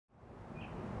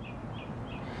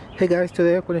Hey guys,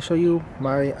 today I'm going to show you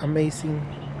my amazing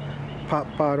pop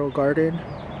bottle garden.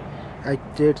 I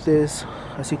did this,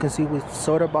 as you can see, with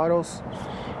soda bottles,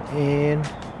 and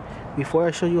before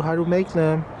I show you how to make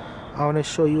them, I want to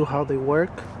show you how they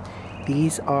work.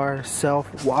 These are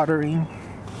self-watering,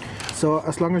 so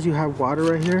as long as you have water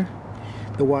right here,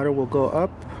 the water will go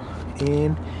up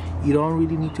and you don't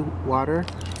really need to water.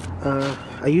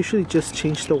 I usually just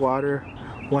change the water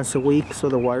once a week so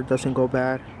the water doesn't go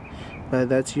bad, but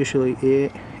that's usually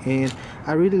it. And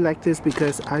I really like this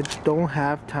because I don't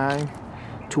have time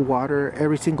to water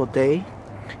every single day,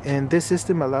 and this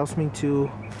system allows me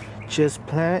to just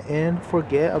plant and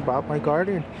forget about my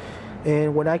garden.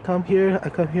 And when I come here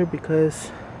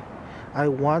because I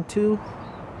want to.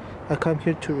 I come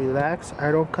here to relax.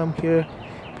 I don't come here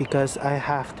because I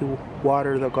have to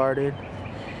water the garden.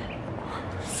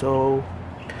 So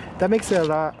that makes it a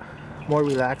lot more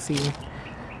relaxing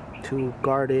to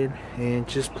garden and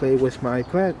just play with my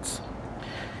plants.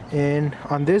 And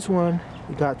on this one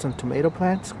we got some tomato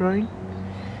plants growing.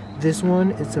 This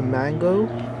one is a mango.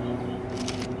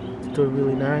 It's doing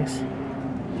really nice.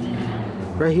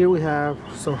 Right here we have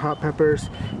some hot peppers.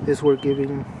 These were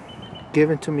given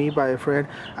to me by a friend.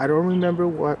 I don't remember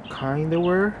what kind they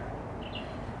were,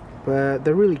 but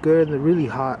they're really good and they're really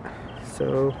hot.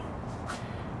 So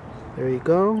there you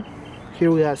go.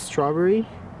 Here we have strawberry.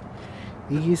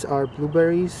 These are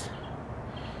blueberries,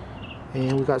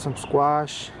 and we got some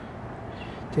squash.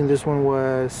 I think this one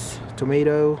was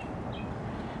tomato,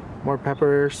 more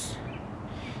peppers,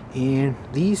 and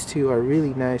these two are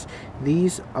really nice.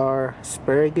 These are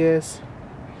asparagus.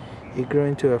 It grew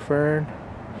into a fern.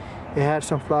 It had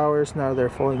some flowers, now they're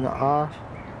falling off.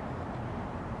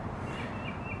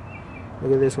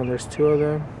 Look at this one, there's two of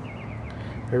them.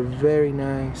 They're very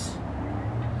nice.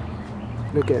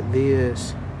 Look at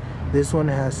this. This one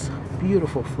has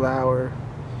beautiful flower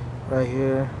right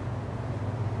here.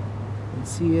 You can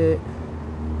see it.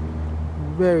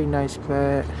 Very nice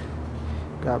plant.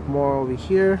 Got more over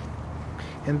here.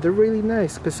 And they're really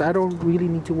nice because I don't really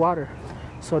need to water.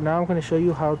 So now I'm going to show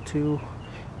you how to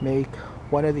make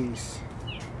one of these.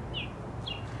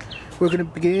 We're going to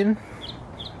begin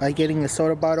by getting a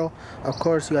soda bottle. Of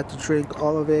course, you have to drink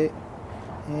all of it.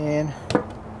 And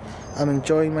I'm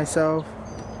enjoying myself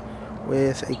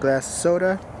with a glass of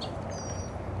soda.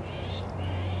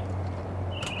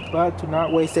 But to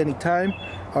not waste any time,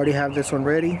 I already have this one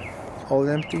ready, all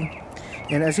empty.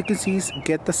 And as you can see,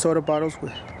 get the soda bottles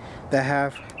that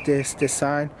have this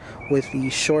design with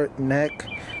the short neck.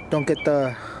 Don't get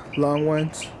the long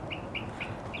ones.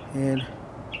 And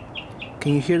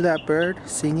can you hear that bird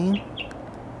singing?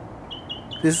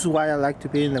 This is why I like to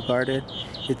be in the garden.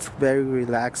 It's very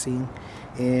relaxing,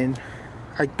 and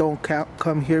I don't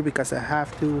come here because I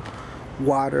have to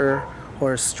water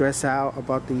or stress out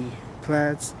about the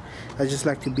plants. I just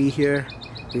like to be here,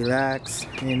 relax,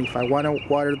 and if I want to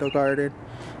water the garden,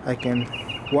 I can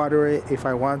water it if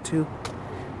I want to,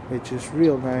 which is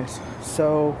real nice.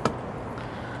 So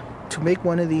to make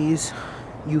one of these,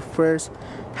 you first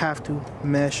have to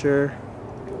measure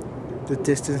the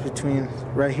distance between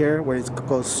right here where it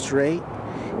goes straight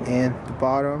and the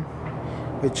bottom,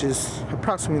 which is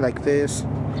approximately like this.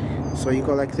 So you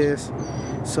go like this,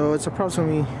 so it's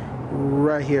approximately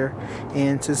right here.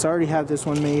 And since I already have this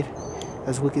one made,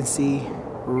 as we can see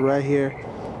right here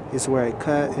is where I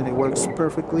cut, and it works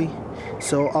perfectly.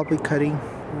 So I'll be cutting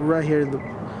right here in the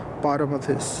bottom of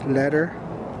this letter,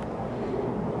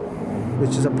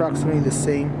 which is approximately the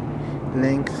same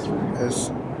length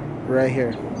as right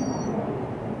here.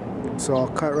 So I'll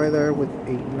cut right there with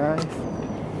a knife,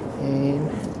 and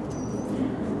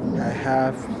I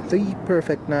have the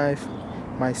perfect knife,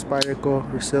 my Spyderco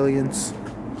Resilience.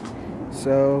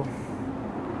 So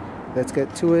let's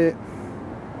get to it.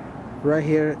 Right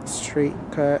here, straight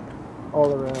cut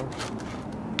all around.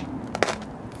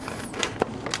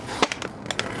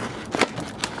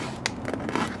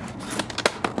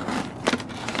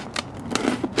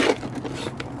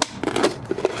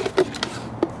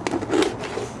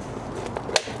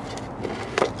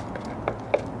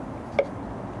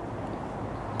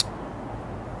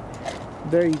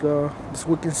 There you go. As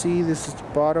we can see, this is the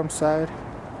bottom side,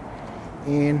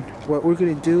 and what we're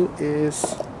going to do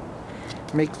is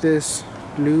make this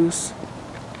loose.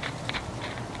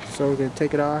 So we're going to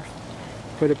take it off,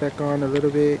 put it back on a little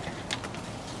bit.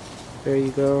 There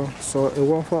you go. So it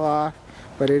won't fall off,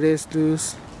 but it is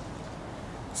loose,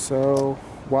 so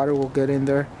water will get in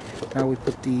there. Now we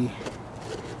put the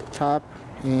top,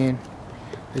 and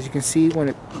as you can see, when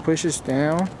it pushes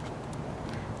down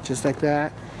just like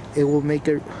that, it will make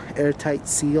an airtight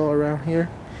seal around here.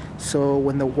 So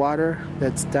when the water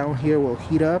that's down here will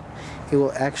heat up, it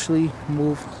will actually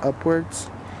move upwards.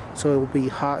 So it will be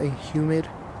hot and humid,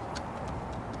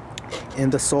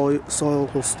 and the soil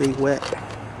will stay wet.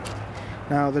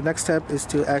 Now the next step is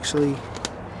to actually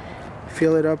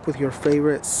fill it up with your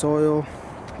favorite soil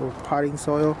or potting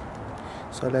soil.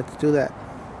 So let's do that.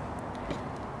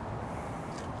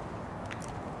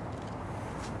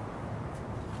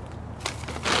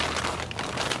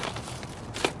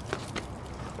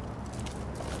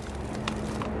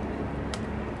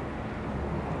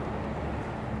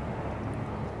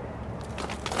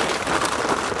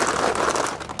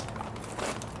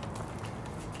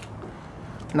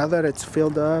 Now that it's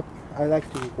filled up, I like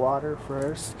to water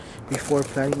first before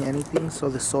planting anything, so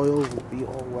the soil will be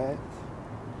all wet.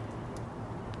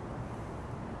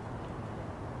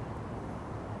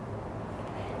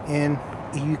 And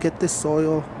you get the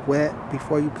soil wet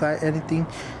before you plant anything.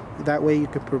 That way you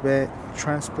can prevent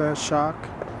transplant shock.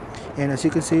 And as you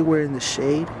can see, we're in the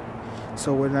shade,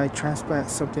 so when I transplant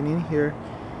something in here,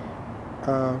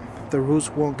 the roots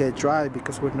won't get dry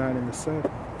because we're not in the sun.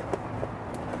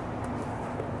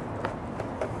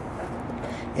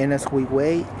 And as we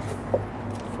wait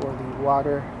for the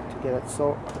water to get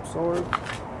absorbed,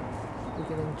 we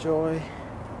can enjoy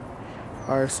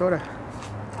our soda.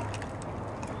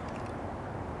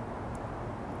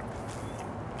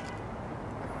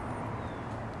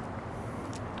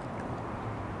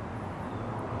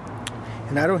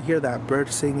 And I don't hear that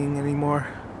bird singing anymore.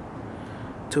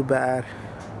 Too bad.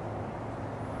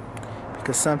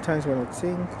 Because sometimes when it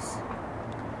sings,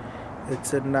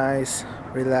 it's a nice,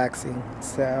 relaxing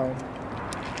sound.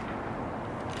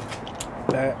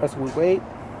 As we wait,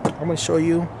 I'm going to show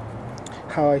you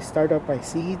how I start up my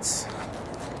seeds.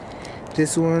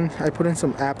 This one, I put in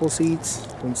some apple seeds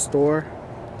from the store.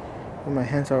 And my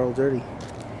hands are all dirty.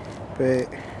 But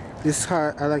this is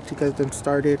how I like to get them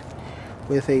started.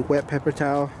 With a wet paper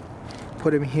towel,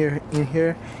 put them in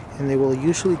here, and they will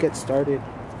usually get started.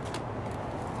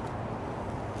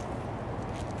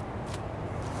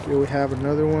 Here we have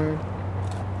another one.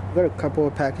 I've got a couple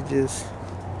of packages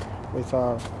with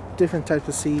different types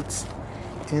of seeds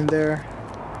in there.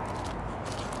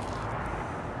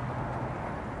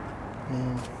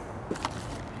 And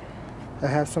I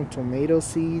have some tomato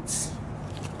seeds.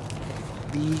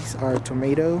 These are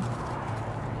tomato.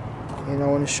 And I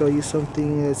want to show you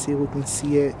something. Let's see if we can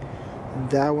see it.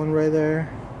 That one right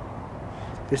there.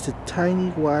 There's a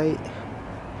tiny white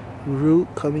root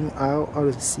coming out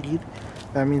of the seed.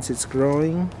 That means it's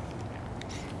growing.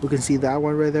 We can see that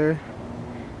one right there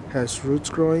has roots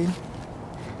growing.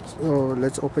 So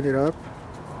let's open it up.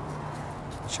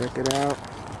 Check it out.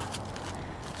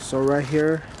 So right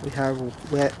here we have a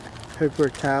wet paper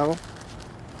towel.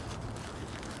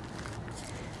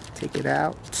 Take it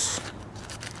out.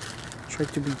 Try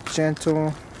to be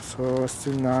gentle so as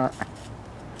to not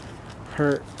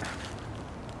hurt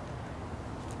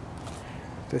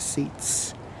the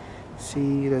seeds.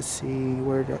 Let's see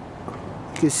where you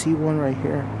can see one right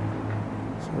here.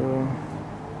 So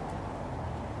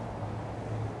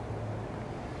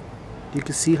you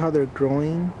can see how they're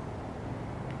growing.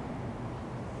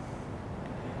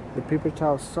 The paper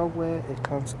towel is so wet it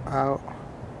comes out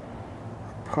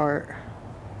apart.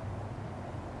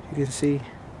 You can see.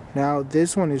 Now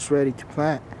this one is ready to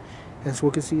plant. As we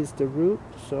can see, it's the root,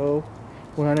 so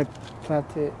we're going to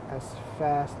plant it as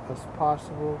fast as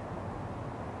possible.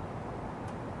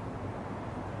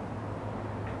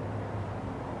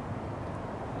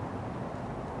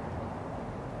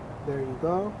 There you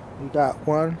go. You got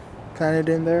one planted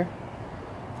in there.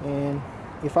 And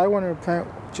if I wanted to plant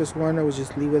just one, I would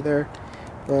just leave it there.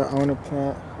 But I want to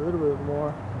plant a little bit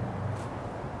more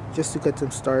just to get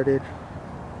them started.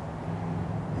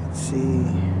 Let's see.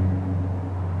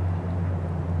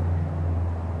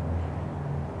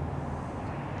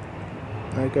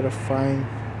 I gotta find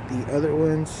the other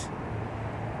ones.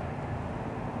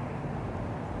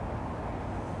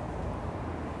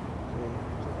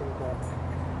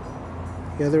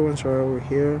 The other ones are over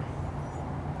here.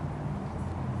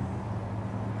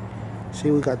 See,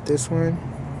 we got this one.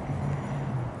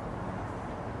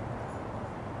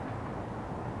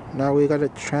 Now we gotta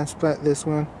transplant this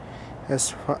one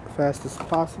as fast as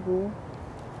possible.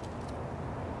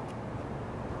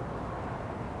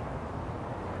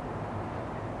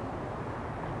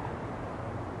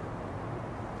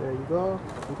 There you go.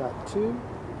 We got two.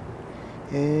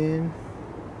 And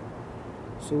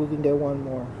see, we can get one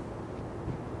more.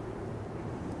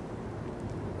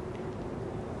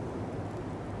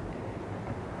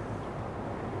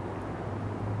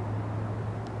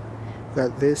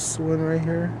 Got this one right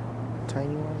here,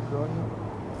 tiny one growing.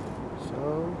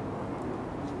 So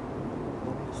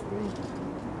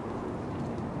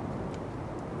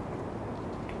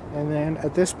And then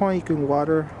at this point you can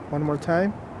water one more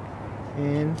time,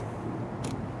 and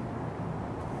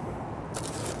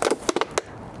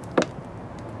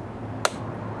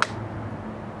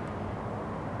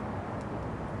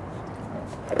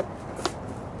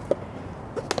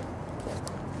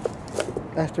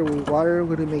after we water,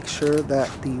 we're going to make sure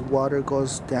that the water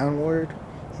goes downward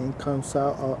and comes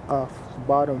out off the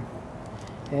bottom.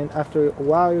 And after a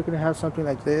while, you're going to have something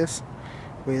like this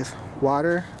with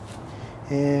water.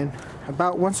 And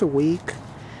about once a week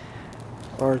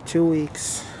or 2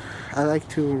 weeks, I like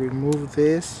to remove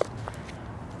this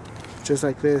just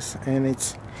like this, and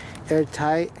it's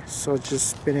airtight, so just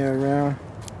spin it around.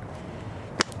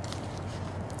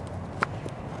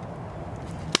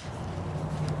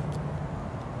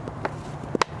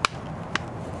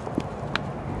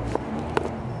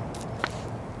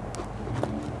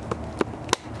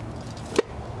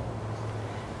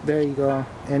 There you go.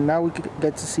 And now we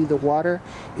get to see the water.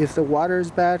 If the water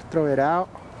is bad, throw it out.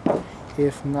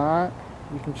 If not,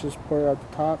 you can just pour it at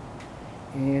the top,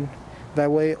 and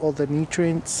that way all the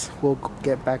nutrients will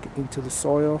get back into the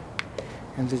soil,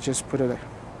 and they just put it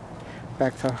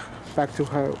back to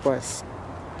how it was.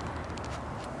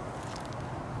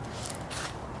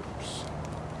 Oops.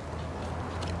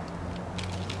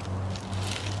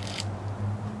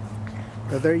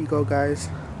 But there you go, guys.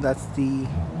 That's the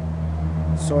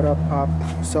Soda Pop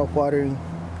self-watering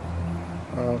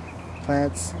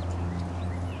plants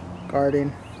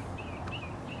garden.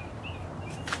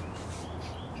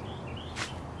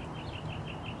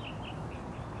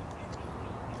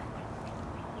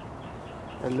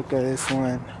 And look at this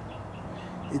one.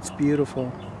 It's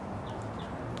beautiful.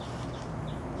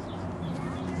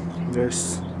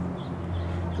 There's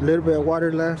a little bit of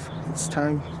water left. It's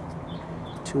time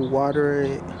to water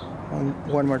it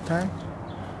one more time.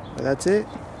 But that's it.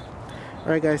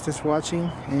 Alright guys, thanks for watching,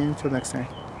 and until next time.